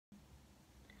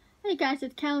Hey guys,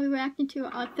 it's Kelly reacting to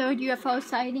our third UFO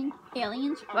sighting,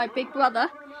 aliens, by Big Brother.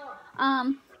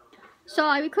 So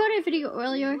I recorded a video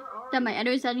earlier that my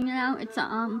editor's editing now. It's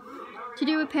to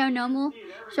do with paranormal.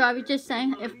 So I was just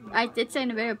saying, if I did say in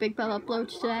the video Big Brother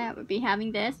uploads today, I would be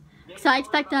having this. So I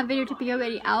expect that video to be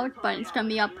already out, but it's gonna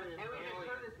be up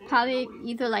probably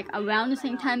either like around the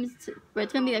same time, but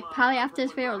it's gonna be like probably after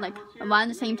this video, or like around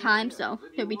the same time. So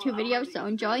there'll be two videos. So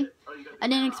enjoy. I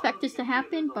didn't expect this to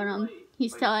happen, but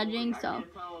he's still editing, so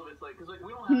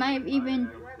he might have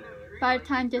even, by the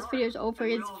time this video is over,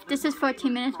 this is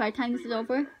 14 minutes, by the time this is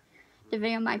over, the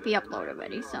video might be uploaded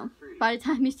already, so by the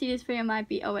time you see this video, it might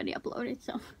be already uploaded,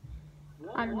 so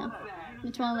I don't know. I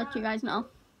just want to let you guys know.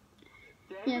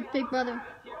 Yeah, Big Brother.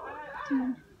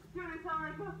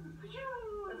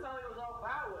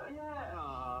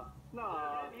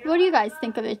 What do you guys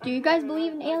think of it? Do you guys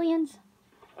believe in aliens?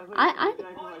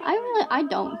 I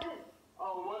don't.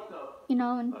 You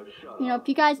know, if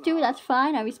you guys do, that's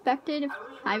fine. I respect it.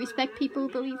 I respect people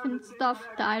who believe in stuff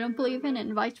that I don't believe in,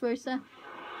 and vice versa.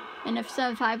 And if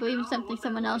I believe in something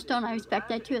someone else don't, I respect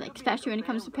that too. Like, especially when it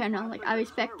comes to paranormal, like, I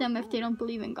respect them if they don't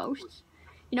believe in ghosts.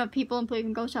 You know, if people don't believe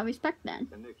in ghosts, I respect that.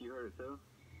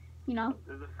 You know,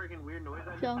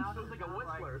 so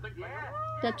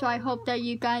that's why I hope that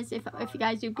you guys, if you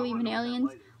guys do believe in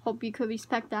aliens, hope you could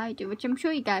respect that I do, which I'm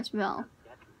sure you guys will.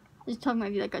 This talking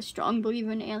about you like a strong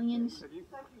believer in aliens.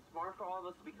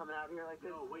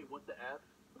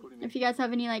 If you guys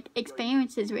have any like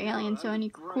experiences with aliens or any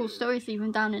cool stories, leave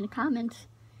them down in the comments.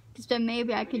 Because then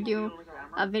maybe I could do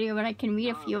a video where I can read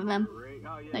a few of them,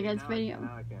 like this video.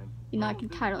 You know, I can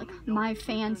title like "My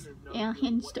Fans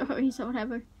Alien Stories" or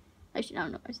whatever. Actually, I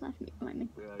don't know. It's not me.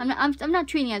 I'm not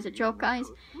treating it as a joke, guys.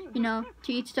 You know,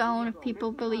 to each their own. If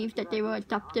people believe that they were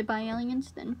adopted by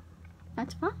aliens, then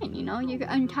that's fine. You know, you're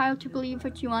entitled to believe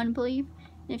what you want to believe.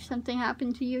 And if something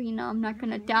happened to you, you know, I'm not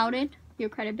gonna doubt it. Your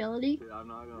credibility.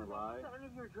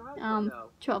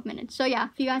 12 minutes. So yeah,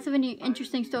 if you guys have any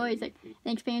interesting stories, like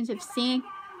an experience of seeing,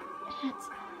 if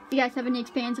you guys have any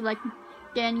experience of like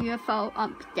getting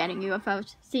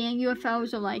UFOs, seeing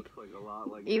UFOs, or like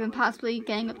even possibly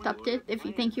getting abducted, if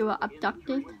you think you were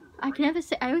abducted. I can never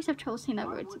say, I always have trouble saying that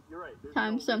word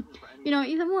sometimes. So, you know,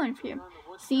 either one, if you've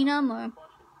seen them, or,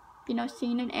 you know,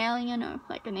 seen an alien, or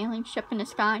like an alien ship in the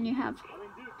sky, and you have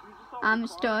a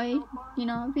story, you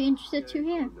know, I'd be interested to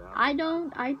hear.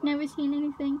 I've never seen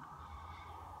anything.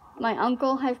 My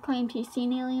uncle has claimed he's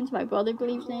seen aliens. My brother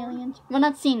believes in aliens. Well,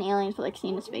 not seen aliens, but like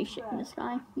seen a spaceship in the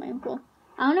sky. My uncle.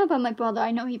 I don't know about my brother.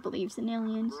 I know he believes in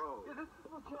aliens.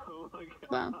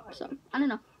 Well, so I don't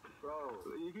know.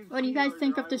 What do you guys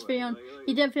think of this video?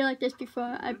 You did feel like this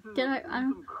before. I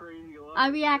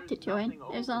reacted to it.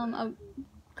 It was a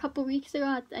couple weeks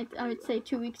ago. I would say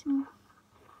 2 weeks ago.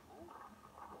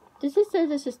 This says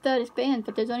this is third expand,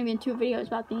 but there's only been 2 videos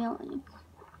about the aliens.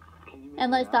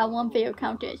 Unless that one video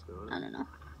counted. I don't know.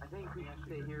 I think we should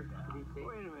stay here.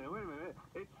 Wait a minute.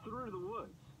 It's through the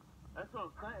woods. That's what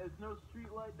I'm saying. There's no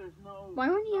street light, there's no... Why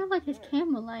wouldn't he have like his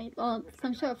camera light or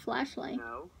some sort of flashlight?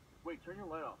 No. Wait, turn your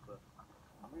light off, sir.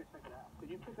 I'm gonna check that. Did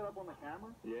you pick it up on the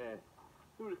camera? Yeah.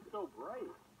 Dude, it's so bright.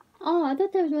 Oh, I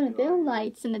thought there was one of their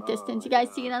lights in the distance. You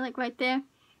guys see that, like right there?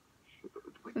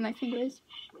 Where my finger is?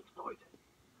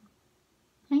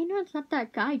 And you know, it's not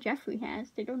that guy Jeffrey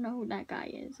has. They don't know who that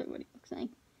guy is or what he looks like.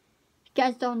 If you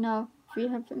guys don't know,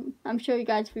 I'm sure you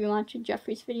guys, if you're watching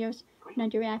Jeffrey's videos, you know,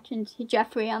 the reactions.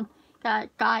 Jeffrey, got a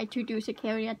guy to do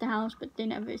security at the house, but they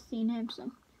never seen him,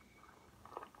 so.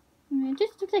 It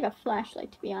just looks like a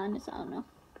flashlight, to be honest. I don't know.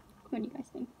 What do you guys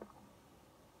think?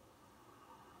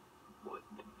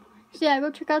 So yeah,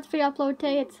 go check out the video upload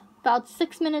today. It's about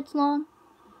 6 minutes long.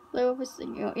 A little over,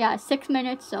 yeah, 6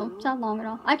 minutes, so it's not long at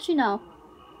all. Actually, no.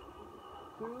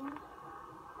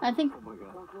 I think.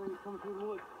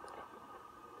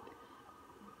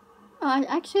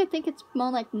 Actually, I think it's more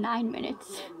like 9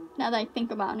 minutes. Now that I think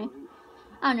about it,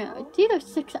 I don't know. It's either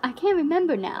 6. I can't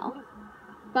remember now.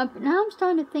 But now I'm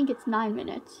starting to think it's 9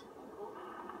 minutes.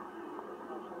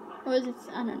 Or is it?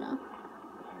 I don't know.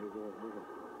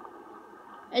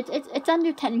 It's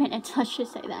under 10 minutes. Let's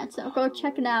just say that. So go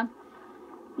check it out.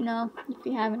 You know, if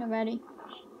you haven't already.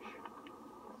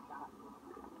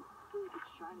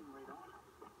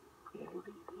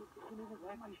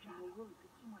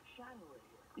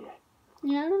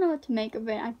 Yeah, I don't know what to make of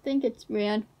it. I think it's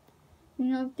weird. You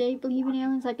know, if they believe in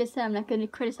aliens, like I said, I'm not going to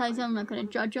criticize them. I'm not going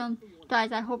to judge them.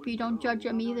 Guys, I hope you don't judge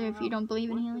them either. If you don't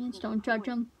believe in aliens, don't judge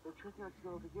them. Shut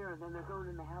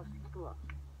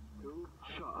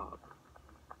up.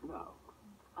 No.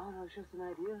 Oh, no, it's just an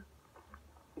idea.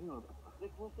 You know,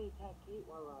 like, what if they attack Kate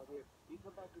while out here? You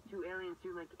come back with 2 aliens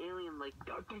doing, like, alien like,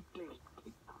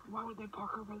 why would they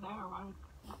park over there? Why would...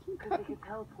 Because they can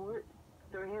teleport.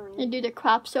 They're aliens. They do the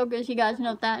crop circles. You guys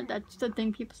know that. That's the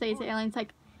thing people say is aliens.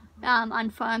 Like, on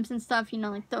farms and stuff, you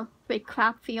know, like the big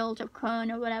crop fields or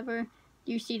corn or whatever.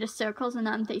 You see the circles and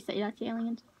they say that's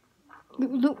aliens.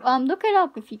 Look it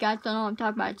up if you guys don't know what I'm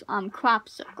talking about. It's crop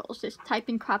circles. Just type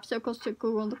in crop circles to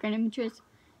Google, look at images.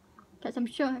 Because I'm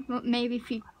sure maybe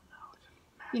if you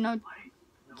know,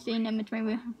 see an image,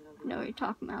 maybe you know what you're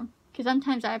talking about. Because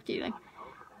sometimes I have to like,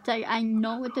 it's like I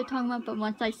know what they're talking about, but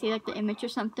once I see like the image or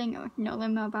something or know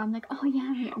them about, I'm like, oh yeah,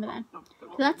 I remember that.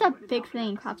 So that's a big thing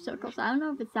in crop circles. I don't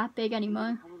know if it's that big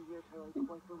anymore.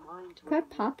 It's quite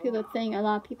a popular thing. A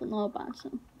lot of people know about.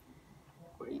 So.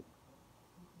 Yeah.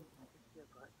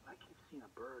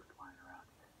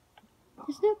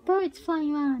 There's no birds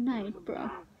flying around at night, bro.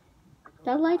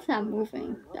 That light's not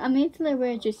moving. I mean, it's like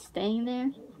we're just staying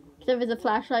there. Because if it's a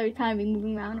flashlight, we'd kind of be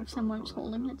moving around if someone was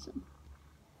holding it. So.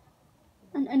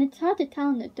 And it's hard to tell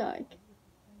in the dark.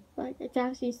 Like, it's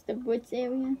obviously the woods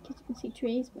area, because you can see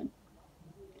trees, but...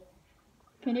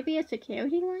 Can it be a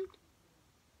security light?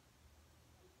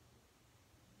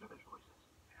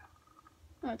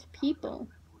 Oh, it's people.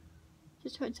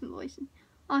 Just heard some voices.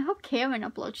 Oh, I hope Karen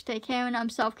uploads today. Karen,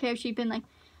 self-care, she's been like...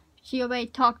 She already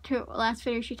talked to... Last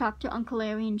video, she talked to Uncle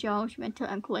Larry and Joe. She went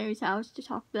to Uncle Larry's house to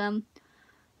talk to them.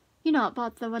 You know,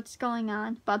 about what's going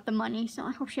on, about the money. So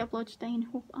I hope she uploads today, and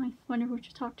I wonder who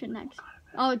to talk to next.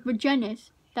 Oh, with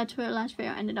Janice. That's where her last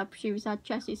video ended up. She was at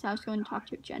Jesse's house going to talk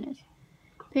to Janice.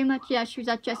 Pretty much, yeah, she was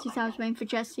at Jesse's house waiting for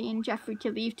Jesse and Jeffrey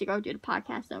to leave to go do the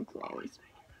podcast at Uncle Larry's.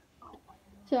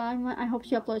 So I hope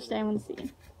she uploads today. I want to see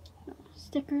it.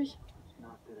 Stickers.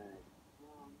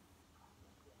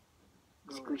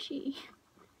 Squishy.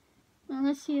 Well,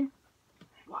 let's see.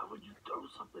 Why would you throw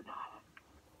something at it?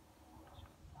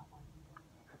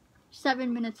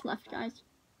 7 minutes left, guys.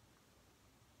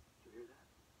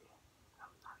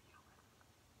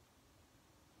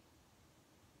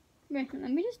 Wait,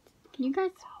 let me just... Can you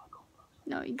guys...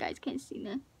 No, you guys can't see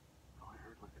that. Oh, I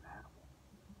heard like an animal.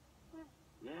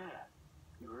 Yeah.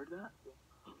 You heard that?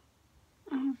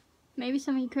 Maybe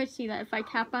some of you could see that. If I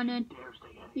tap on it,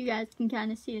 you guys can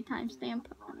kind of see the timestamp.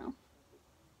 I don't know.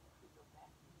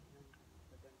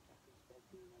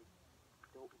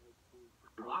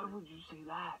 Why would you say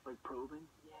that? Like probing?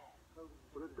 Yeah, probing.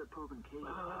 What if they're probing caves?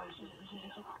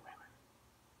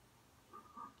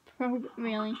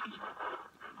 Really?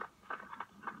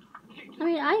 I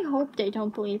mean, I hope they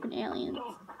don't believe in aliens.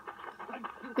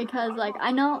 Because, like,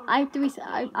 I know,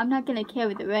 I'm not gonna care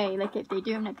either way. Like, if they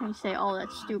do, I'm not gonna say, oh,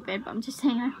 that's stupid. But I'm just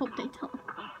saying, I hope they don't.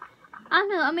 I don't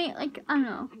know, I mean, like, I don't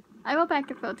know. I go back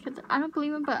and forth because I don't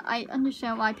believe it, but I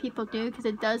understand why people do. Because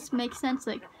it does make sense.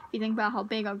 Like, if you think about how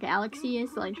big our galaxy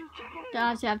is, like, there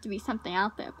obviously have to be something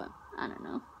out there. But, I don't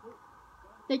know.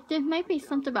 Like, there might be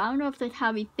something, but I don't know if that's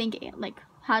how we think, like,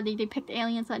 how they depict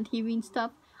aliens on TV and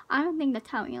stuff. I don't think that's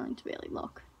how aliens really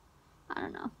look. I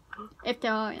don't know. If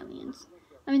there are aliens.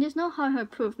 I mean, there's no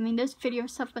hard proof. I mean, there's video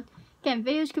stuff, but again,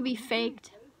 videos could be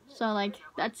faked. So, like,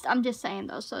 I'm just saying,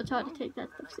 though, so it's hard to take that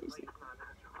stuff seriously.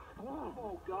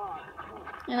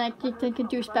 And, like, they could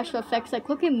do special effects. Like,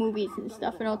 look at movies and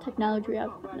stuff and all technology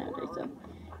out nowadays, so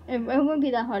it wouldn't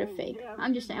be that hard to fake.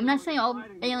 I'm just saying. I'm not saying all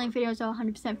alien videos are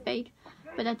 100% fake,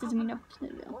 but that doesn't mean they're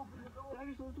real.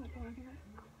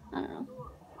 I don't know.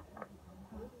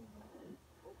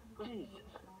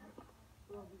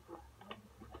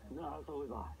 No, it's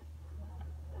always off.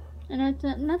 And it's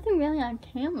nothing really on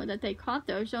camera that they caught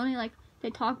though. It's only like they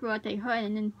talk about what they heard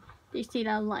and then they see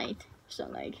that light. So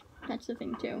like that's the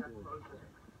thing too.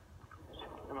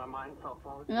 I'm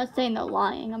not saying they're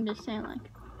lying. I'm just saying like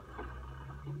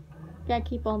gotta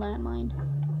keep all that in mind.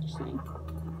 Just saying.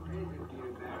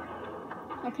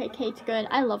 Okay, Kate's good.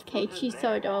 I love Kate. She's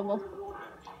so adorable.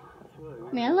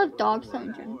 I mean, I love dogs so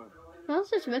in general. Who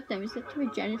else is with them? Is it the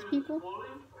Regenus people?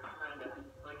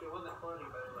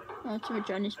 Oh, it's the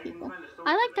Regenus people.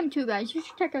 I like them too, guys. You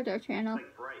should check out their channel.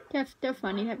 They're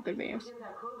funny. They have good videos.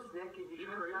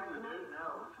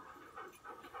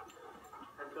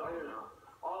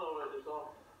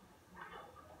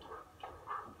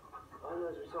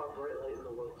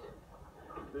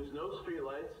 There's no street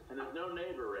lights, and there's no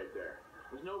neighbor right there.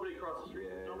 There's nobody across the street.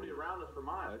 There's nobody around us for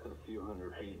miles. That's a few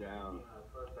hundred feet down.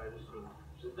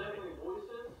 There's definitely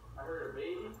voices. I heard a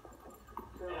baby.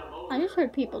 I just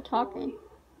heard people talking.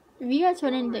 If you guys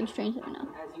heard anything strange, let me know.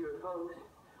 As UFOs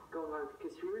going on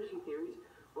conspiracy theories,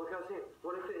 look how saying,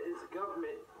 what if it is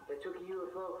government that took a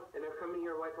UFO and they're coming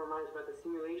here to wipe our minds about the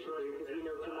simulation theory because we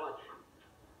know too much?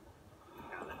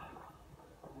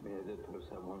 I mean, I did post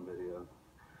that one video.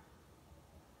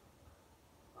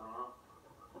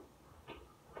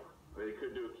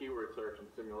 could do a keyword search in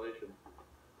simulation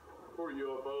for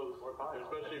UFOs,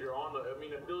 especially if you're on the. I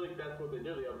mean, I feel like that's what they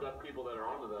do. They abduct people that are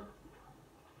onto them.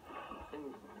 And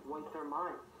once their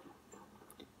minds.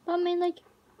 But I mean, like,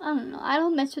 I don't know. I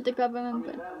don't mess with the government,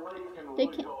 but they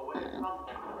can. I don't know.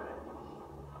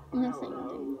 Unless they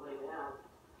do.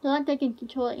 They're like they can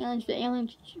control the aliens. The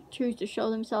aliens choose to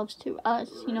show themselves to us,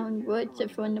 you know, in woods.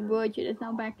 If we're in the woods, you just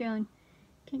know back there and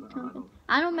can't tell them.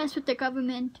 I don't mess with the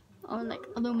government or like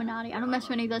Illuminati. I don't mess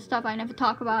with any of that stuff. I never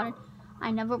talk about it.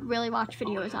 I never really watch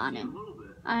videos on it.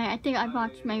 I think I've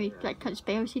watched maybe like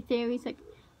conspiracy theories, like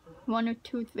 1 or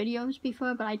 2 videos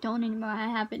before, but I don't anymore. I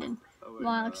haven't in a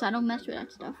while because I don't mess with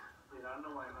that stuff.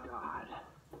 God.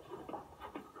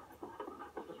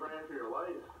 Just ran for your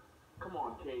life. Come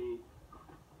on, Katie.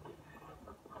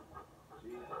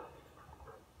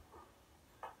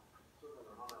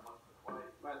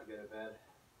 About to go to bed.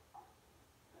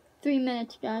 3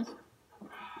 minutes, guys.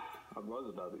 I was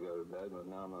about to go to bed, but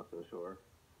now I'm not so sure.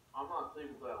 I'm not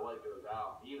sleeping until that light goes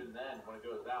out. Even then, when it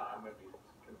goes out, I'm gonna be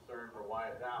concerned for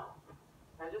why it's out.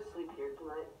 Can I just sleep here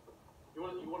tonight? You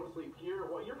want to sleep here?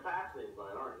 Well, you're fascinated by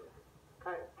it, aren't you?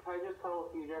 Can I just cuddle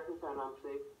with you, Jeffrey, so I'm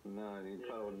safe? No, I need to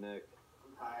cuddle with Nick.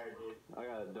 I'm tired, dude. I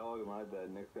got a dog in my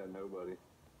bed. Nick's got nobody.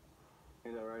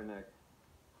 Ain't that right, Nick?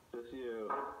 Just you.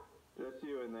 Just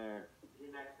you in there.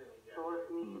 You're next to me, Jeff. So what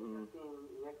if me and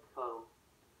Nick cuddle?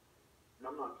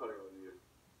 I'm not cuddling with you.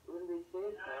 What did they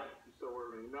say, sir? You still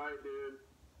working? Night, dude.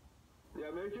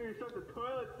 Yeah, make sure you shut the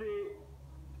toilet seat.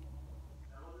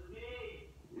 That wasn't me.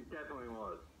 It definitely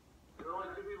was. There are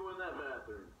only 2 people in that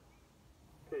bathroom.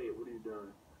 Kate, what are you doing?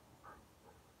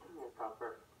 Come here,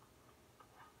 Copper.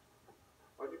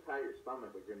 Why'd you pat your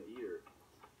stomach like you're gonna eat her?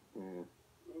 Yeah.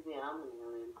 Maybe I'm an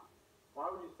alien. Why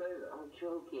would you say that? I'm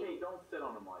joking. Kate, don't sit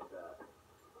on him like that.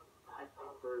 I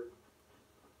prefer.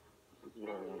 This is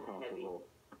very uncomfortable.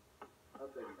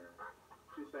 That's ignorant.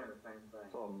 She's saying the same thing.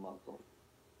 It's all muscle.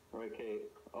 Right, Kate?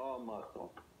 All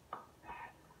muscle.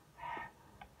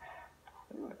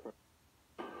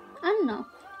 I don't know.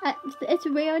 It's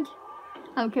weird.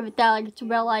 I don't give it that. Like, it's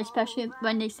real life, especially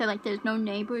when they say like there's no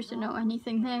neighbors or no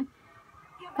anything there.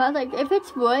 But like if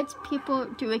it's woods, people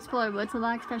do explore woods a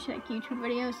lot, especially like YouTube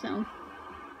videos. So,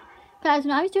 guys,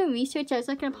 when I was doing research, I was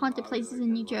looking up haunted places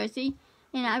in New Jersey,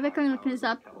 and I recommend looking this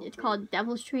up. It's called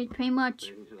Devil's Tree. Pretty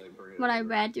much what I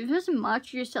read. It wasn't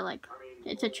much. Just like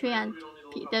it's a tree and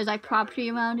there's like property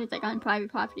around it, like on private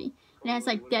property, and it has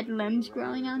like dead limbs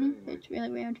growing on it. It's really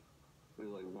weird. We're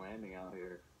like landing out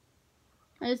here.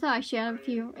 I just thought I shared a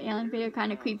few alien video,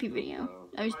 kind of creepy video.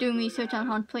 I was doing research on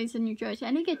haunted places in New Jersey.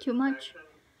 I didn't get too much.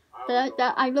 But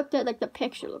I looked at like the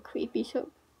picture looked creepy, so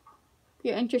if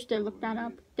you're interested, look that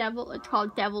up. It's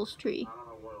called Devil's Tree,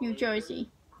 New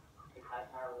Jersey. I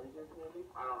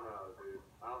don't know, dude.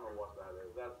 I don't know what that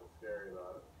is. That's what's scary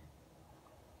about it.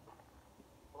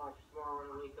 Watch tomorrow when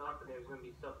I wake up and there's gonna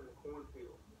be stuff in the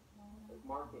cornfield. Like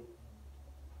markings.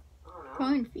 I don't know.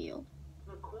 Cornfield.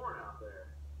 There's no corn out there.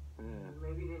 Yeah.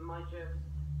 Maybe they might just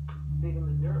dig in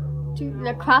the dirt a little. Dude,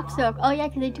 the crop circle. Oh yeah,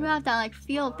 because they do have that like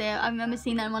field there. I remember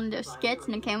seeing that in one of their skits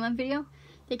in the camera video.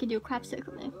 They could do a crop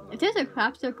circle there. If there's a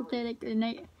crop circle there,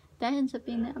 that ends up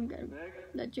being there, I'm gonna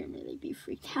legitimately be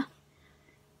freaked out.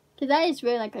 Because that is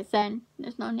really, like I said,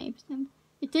 there's no names.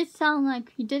 It did sound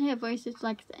like, you did hear voices,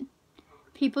 like I said.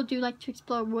 People do like to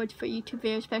explore woods for YouTube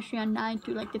videos, especially on night,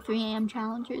 do like the 3 a.m.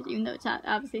 challenges, even though it's not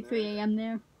obviously 3 a.m.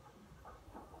 there.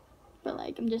 But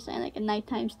like, I'm just saying, like, at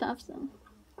nighttime stuff, so.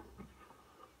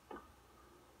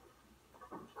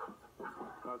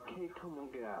 Okay, come on,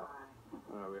 get out.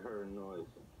 We heard a noise.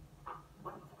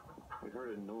 We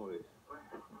heard a noise.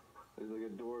 There's like a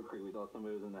door creak. We thought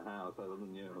somebody was in the house. That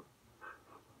wasn't you.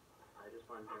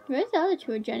 Where's the other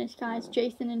 2 Genesis guys,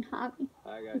 Jason and Javi?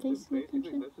 I got They so sleep and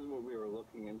basically, shit? this is what we were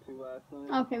looking into last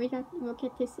night. Okay, we'll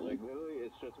get to see. Like, literally,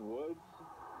 it's just woods,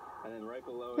 and then right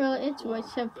below Well, it's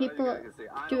woods, so people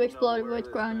do explore the woods,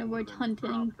 go out in the woods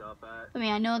hunting. I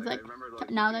mean, I know it's like,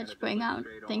 now that spring out,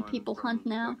 I think people hunt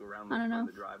now. I don't know.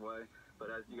 But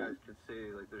as you guys can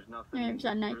see, like, there's nothing Maybe it's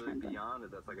at really nighttime. beyond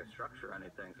it that's like a structure or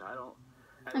anything. So I don't.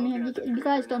 I mean, if you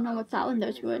guys don't know what's out in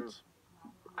those woods.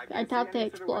 I doubt they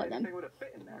explore them.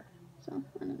 So,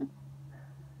 I don't know.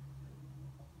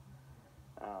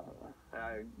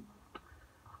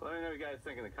 Let me know what you guys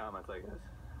think in the comments, I guess.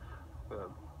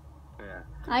 But, yeah.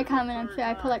 I comment, I'm sure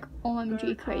I put like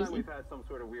OMG crazy. We've had some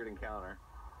sort of weird encounter.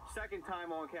 Second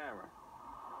time on camera.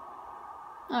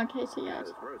 Okay, so yeah.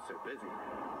 This road's so busy.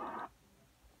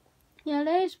 Yeah,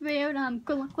 that is weird.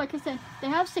 Like I said, they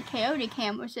have security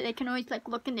cameras, so they can always like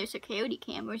look in their security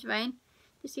cameras, right?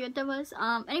 To see what that was.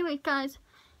 Anyway, guys,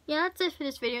 yeah, that's it for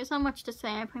this video. There's not much to say.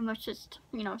 I pretty much just,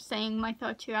 you know, saying my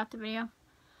thoughts throughout the video.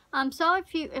 So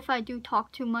if I do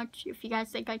talk too much, if you guys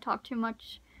think I talk too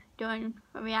much during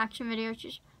a reaction video,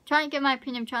 just trying to get my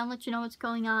opinion, trying to let you know what's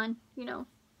going on, you know,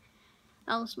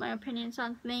 else my opinions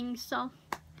on things. So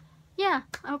yeah,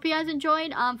 I hope you guys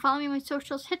enjoyed. Follow me on my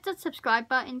socials, hit that subscribe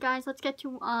button, guys. Let's get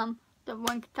to the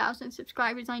 1,000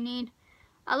 subscribers I need.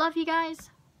 I love you guys,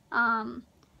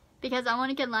 because I want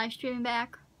to get live streaming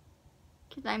back,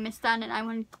 because I missed that, and I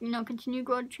want to, you know, continue to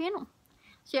grow the channel.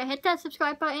 So yeah, hit that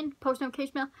subscribe button, post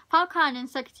notification bell. Follow Connor,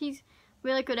 because he's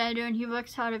really good editor, and he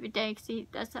works hard every day, because he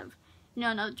does have, you know,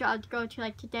 another job to go to.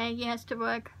 Like today, he has to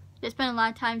work. There's been a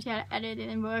lot of times he had to edit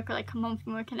and work, or like come home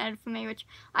from work and edit for me, which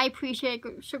I appreciate.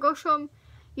 So go show him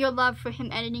your love for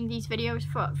him editing these videos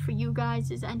for you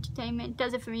guys as entertainment.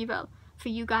 Does it for me, but for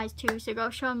you guys too. So go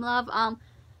show him love.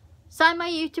 Sign my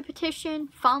YouTube petition.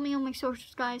 Follow me on my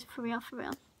socials, guys. For real, for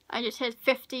real. I just hit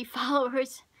 50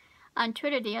 followers on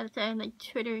Twitter the other day. Like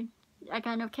Twitter, I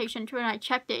got a notification on Twitter. And I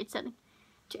checked it. It said,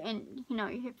 and you know,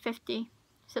 you hit 50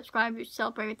 subscribers.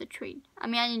 Celebrate with a tweet. I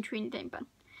mean, I didn't tweet anything, but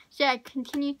so yeah, I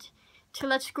continue to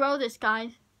let's grow this,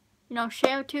 guys. You know,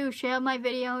 share too. Share my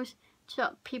videos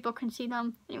so people can see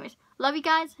them. Anyways, love you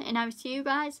guys, and I will see you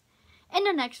guys in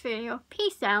the next video.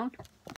 Peace out.